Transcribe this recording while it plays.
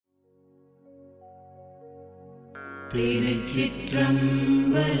திருச்சிற்றம்பலம்.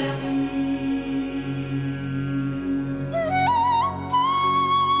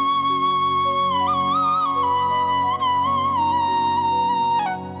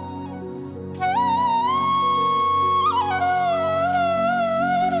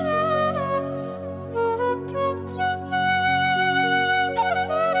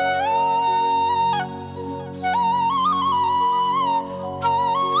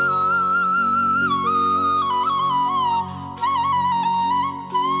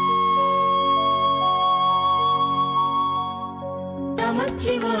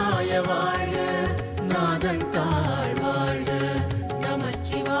 நமச்சிவாய வாழ்க, நாதன் தாழ் வாழ்க.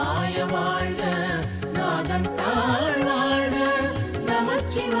 நமச்சிவாய வாழ்க, நாதன் தாழ் வாழ்க.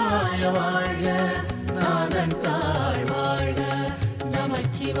 நமச்சிவாய வாழ்க, நாதன் தாழ் வாழ்க.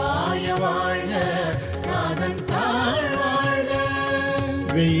 நமச்சிவாய வாழ்க, நாதன் தாழ் வாழ்க.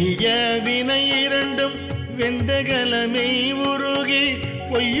 வெய்ய வினை இரண்டும் வெந்தகலமை உருகி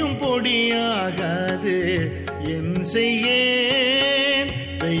பொய்யும் பொடியாகாது என் செய்யேன்.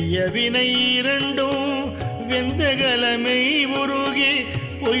 வெய்ய வினை இரண்டும் வெந்தகலமை உருகி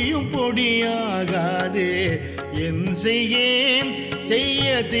பொய்யும் பொடியாகாது என் செய்யேன். செய்ய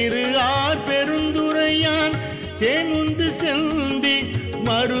திரு ஆர் பெருந்துரையான் தேனுந்து செல்ந்தி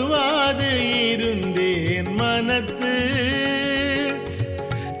மறுவாது இருந்தேன் மனத்து.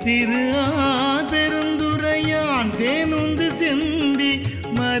 திரு ஆர் பெருந்துரையான் தேனுந்து செந்தி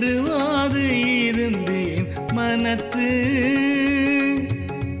மறுவாது இருந்தேன் மனத்து.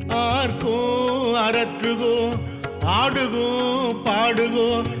 ஆர்கோ அரற்றுகோ ஆடுகோ பாடுகோ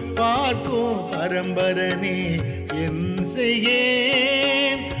பார்க்கோ பரம்பரனே என்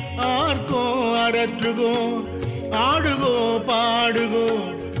செய்யேன். ஆர்கோ அரற்றுகோ ஆடுகோ பாடுகோ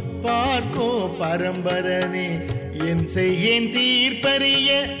பார்க்கோ பரம்பரனே என் செய்யேன். தீர்ப்பரிய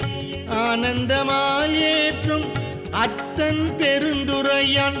ஆனந்தமால் ஏற்றும் அத்தன்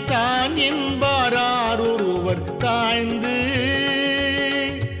பெருந்துரையான் தான் என்பாரார் ஒருவர் தாழ்ந்து.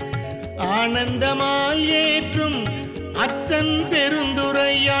 ஆனந்தமால் ஏற்றும் அத்தன்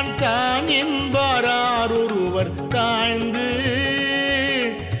பெருந்துரையான் தான் என்பாரார் ஒருவர் தாழ்ந்து.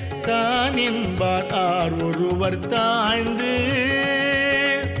 தான் என்பார் ஒருவர் தாழ்ந்து.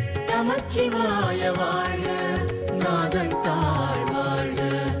 நமச்சிவாய வாழ்க, நாதன் தாழ் வாழ்க.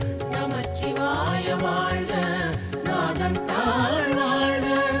 நமச்சிவாய வாழ்க, நாதன் தாழ் வாழ்க.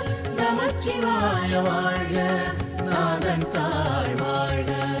 நமச்சிவாய வாழ்க, நாதன் தாழ்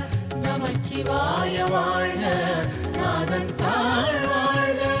வாழ்க. நமச்சிவாய வாழ்க, நாதன் தாழ்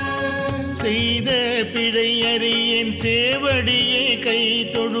வாழ்க. செய்த பிழை அறியேன் சேவடியே கை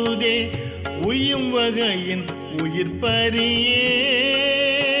தொழுதே உய்யும் வகையின் உயிர் பறியேன்.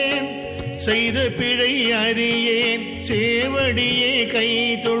 செய்த பிழை அறியேன் சேவடியே கை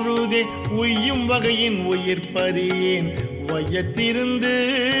தொழுதே உய்யும் வகையின் உயிர் பறியேன். வையத்திருந்து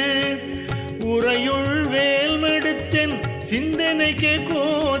உரையுள் வேல்மெடுத்தன் சிந்தனைக்கே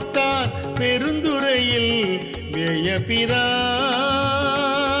கோத்தார் பெருந்துரையில் வேயபிரான்.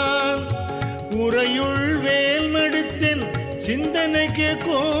 உரையுள் வேல்மெடுத்தன் சிந்தனைக்கே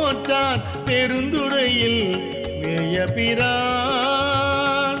கோத்தார் பெருந்துரையில் வேயபிரான்.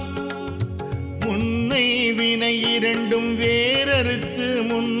 முன்னை வினை இரண்டும் வேறறுத்து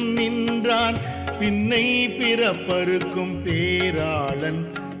முன் நின்றான் பின்னை பிறப்பறுக்கும் பேராளன்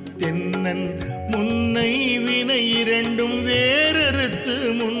தென்னன். முன்னை வினை இரண்டும் வேறறுத்து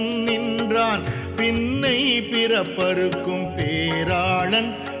முன் நின்றான் பின்னை பிறப்பறுக்கும்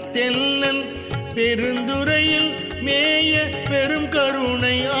பேராளன் தென்னன். பெருந்துரையில் மேய பெரும்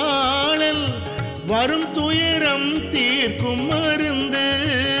கருணை ஆளல் வரும் துயரம் தீர்க்கும் மருந்து.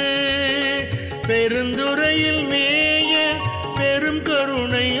 பெருந்துரையில் மேய பெரும்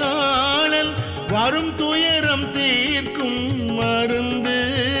கருணை ஆளல் வரும் துயரம் தீர்க்கும் மருந்து.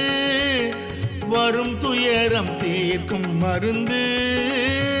 வரும் துயரம் தீர்க்கும் மருந்து.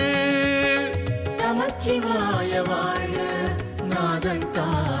 நமச்சிவாய வாழ்க, நாதன்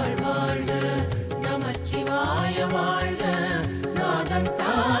தாழ் வாழ்க. நமச்சிவாய வாழ்க, நாதன்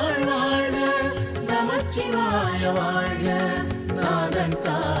தாழ் வாழ்க. நமச்சிவாய வாழ்க, நாதன்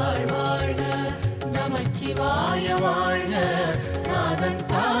தாழ் வாழ்க. நமச்சிவாய வாழ்க, நாதன்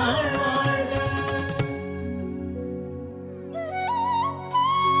தாழ் வாழ்க.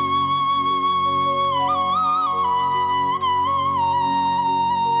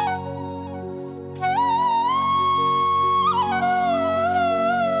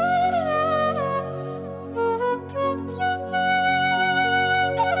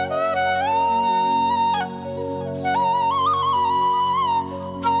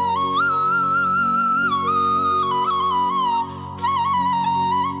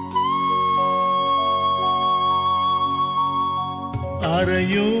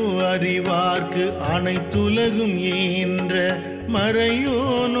 அறையோ அறிவார்க்கு அனைத்துலகும் ஈன்ற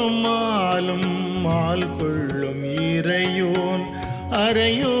மறையோனும் மாலும் மால் கொள்ளும் இறையோன்.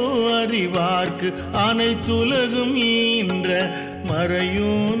 அறையோ அறிவார்க்கு அனைத்துலகும் ஈன்ற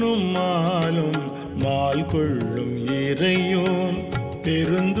மறையோனும் மாலும் மால் கொள்ளும் இறையோன்.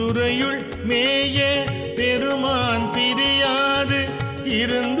 பெருந்துறையுள் மேய பெருமான் பிரியாது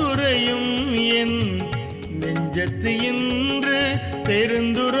இருந்துரையும் என் நெஞ்சத்து இன்று.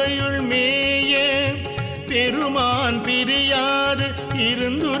 பெருந்துறையுள் மேய பெருமான் பிரியாது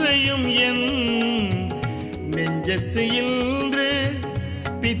இருந்துரையும் என் நெஞ்சத்து இன்று.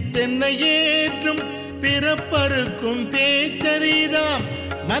 பித்தென்னை ஏற்றும் பிறப்பறுக்கும் பேச்சரிதாம்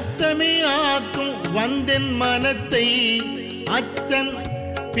மத்தமே ஆக்கும் வந்தென் மனத்தை அத்தன்.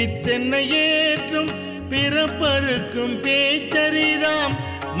 பித்தென்னை ஏற்றும் பிறப்பறுக்கும் பேச்சரிதாம்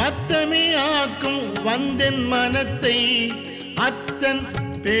மத்தமே ஆக்கும் வந்தென் மனத்தை அத்தன்.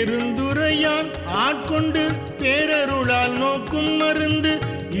 பெருந்துரையான் ஆட்கொண்டு பேரருளால் நோக்கும் மருந்து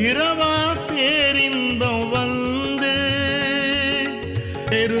இரவா பேரின்பம் வந்து.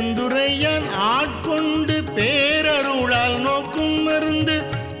 பெருந்துரையான் ஆட்கொண்டு பேரருளால் நோக்கும் மருந்து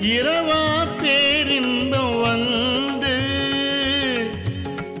இரவா பேரின்பம் வந்து.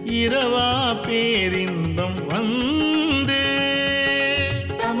 இரவா பேரின்பம் வந்து.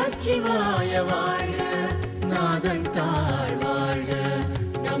 நமச்சிவாய வாழ்க நாதன் தாழ் வாழ்க.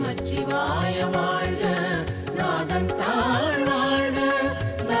 நமச்சிவாய வாழ்க நாதன் தாழ் வாழ்க.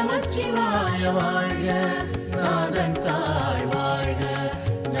 நமச்சிவாய வாழ்க நாதன் தாழ் வாழ்க.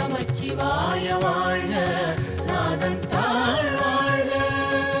 நமச்சிவாய வாழ்க நாதன் தாழ் வாழ்க.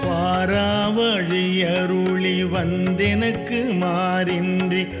 பாராவழி அருளி வந்தெனக்கு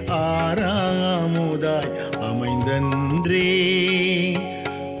மாறின்றி ஆறாமுதாய் அமைந்தன்றே.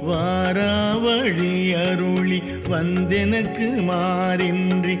 வாராவழி அருளி வந்தெனக்கு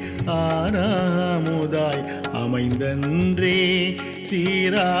மாறின்றி ஆறாமுதாய் அமைந்தன்றே.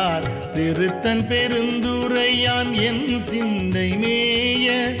 சீரார் திருத்தன் பெருந்துரையான் என் சிந்தை மேய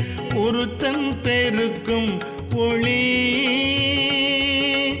ஒருத்தன் பெருக்கும் ஒளி.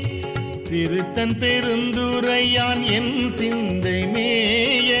 திருத்தன் பெருந்துரையான் என் சிந்தை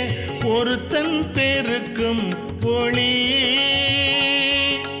மேய ஒருத்தன் பெருக்கும் ஒளி.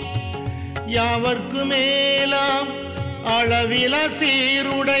 யாவர்க்கு மேலாம் அளவிலா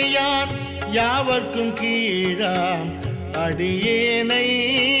சீருடையான் யாவர்க்கும் கீழாம் அடியேனை.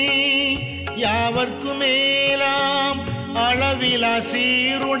 யாவர்க்கு மேலாம் அளவிலா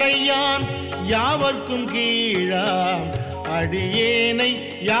சீருடையான் யாவர்க்கும் கீழாம் அடியேனை.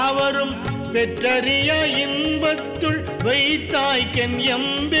 யாவரும் பெற்றறிய இன்பத்துள் வைத்தாய்க்கென்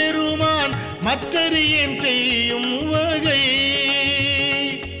எம்பெருமான் மற்றறியேன் செய்யும் வகை.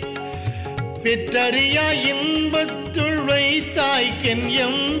 பெற்றறியா இன்பத்துள் வைத்தாய்க்கென்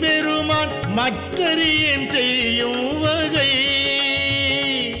எம்பெருமான் மற்றறியேன் செய்யும் வகை.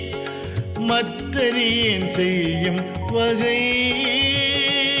 மற்றறியேன் செய்யும் வகை.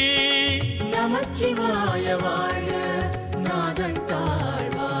 நமச்சிவாய வாழ்க நாதன் தாழ்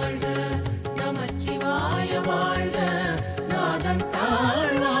வாழ்க. நமச்சிவாய வாழ்க நாதன்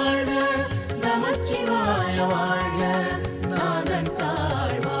தாழ் வாழ்க. நமச்சிவாய வாழ்க நாதன்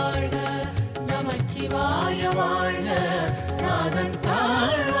தாழ் வாழ்க. நமச்சிவாய வாழ்க நாதன்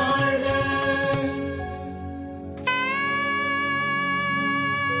தாழ் வாழ்க.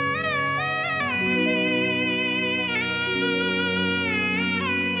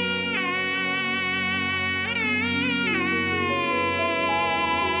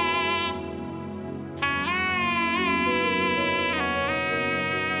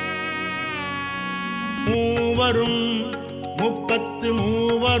 மூவரும்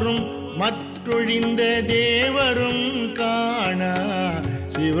 33 மற்றொழிந்த தேவரும் காண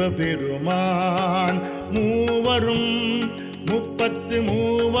சிவபெருமான். மூவரும்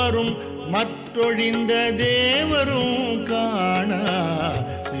 33 மற்றொழிந்த தேவரும் காண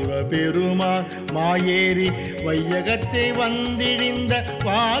சிவபெருமான். மாயேறி வையகத்தை வந்திழிந்த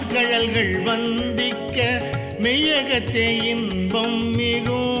வார்கழல்கள் வந்திக்க மெய்யகத்தே இன்பம்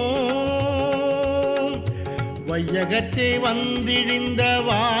மிகும். வையகத்தே வந்திழிந்த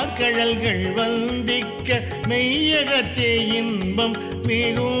வார்கழல்கள் வந்திக்க மெய்யகத்தே இன்பம்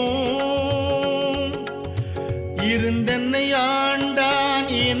மிகும். இருந்தென்னை ஆண்டான்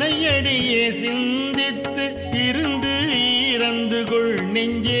இணையடியே சிந்தித்து இருந்து இறந்து கொள்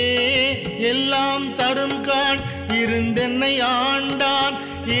நெஞ்சே எல்லாம் தரும் காண். இருந்தென்னை ஆண்டான்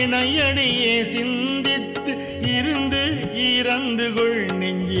இணையடியே சிந்தித்து இருந்து இறந்து கொள்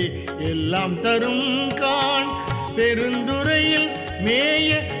நெஞ்சே எல்லாம் தரும் காண். பெருந்துறையில் மேய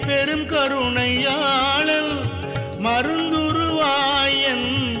பெரும் கருணையாளல் மருந்துருவாயன்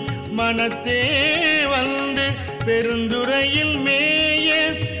மனத்தே வந்து பெருந்துறையில் மேய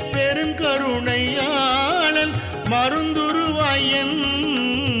பெருங்கருணையாளன் மருந்துருவாயன்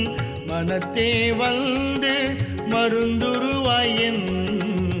மனத்தே வந்து மருந்துருவாயன்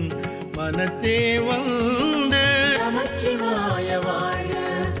மனத்தே வந்து நமச்சிவாய வாழ்க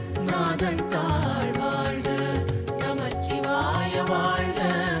நாதன் தாழ் வாழ்க நமச்சிவாய வாழ்க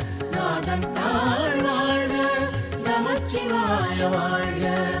நாதன் தாழ் வாழ்க நமச்சிவாய வாழ்க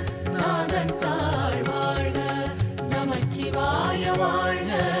நாதன் தாழ் வாழ்க நமச்சிவாய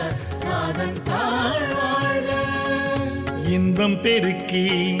வாழ்க நாதன் தாழ் வாழ்க. இன்பம் பெருக்கி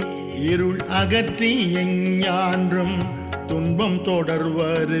இருள் அகற்றி எஞ்ஞான்றும் துன்பம்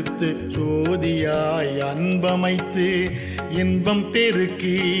தொடர்வறுத்து சோதியாய் அன்பமைத்து இன்பம்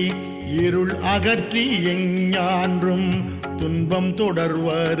பெருக்கி இருள் அகற்றி எஞ்ஞான்றும் துன்பம்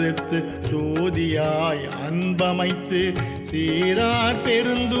தொடர்வறுத்து சோதியாய் அன்பமைத்து சீரார்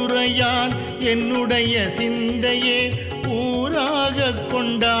பெருந்துரையான் என்னுடைய சிந்தையே ஊராக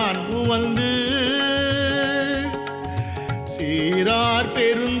கொண்டான் உவந்து சீரார்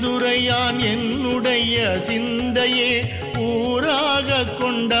பெருந்துரையான் என்னுடைய சிந்தையே ஊராக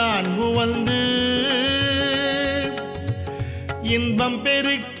கொண்டான் உவந்து இன்பம்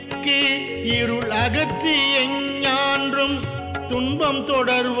பெருக்கி இருள் அகற்றி எஞ்ஞான்றும் துன்பம்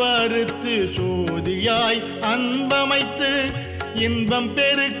தொடர்வறுத்து சோதியாய் அன்பமைத்து இன்பம்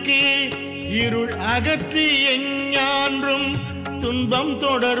பெருக்கி இருள் அகற்றி எஞ்ஞான்றும் துன்பம்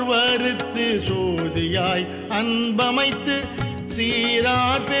தொடர்வறுத்து சோதியாய் அன்பமைத்து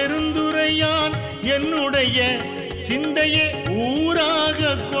சீரார் பெருந்துரையான் என்னுடைய சிந்தையே ஊராக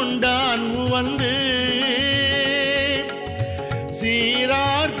கொண்டான் உவந்து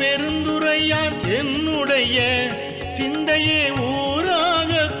சீரார் பெருந்துரையான் என்னுடைய சிந்தையே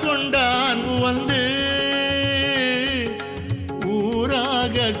ஊராக கொண்டான் உவந்து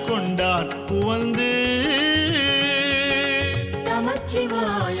ஊராக கொண்டான் உவந்து.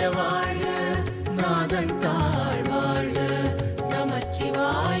 நமச்சிவாய வாழ்க நாதன் தாழ் வாழ்க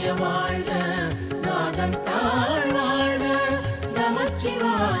நமச்சிவாய வாழ்க நாதன் தாழ் வாழ்க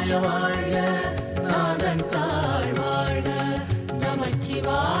நமச்சிவாய வாழ்க நாதன் தாழ் வாழ்க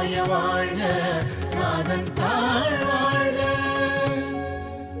நமச்சிவாய வாழ்க நாதன் தாழ் வாழ்க.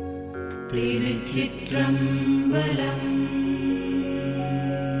 திருச்சிற்றம்பலம்.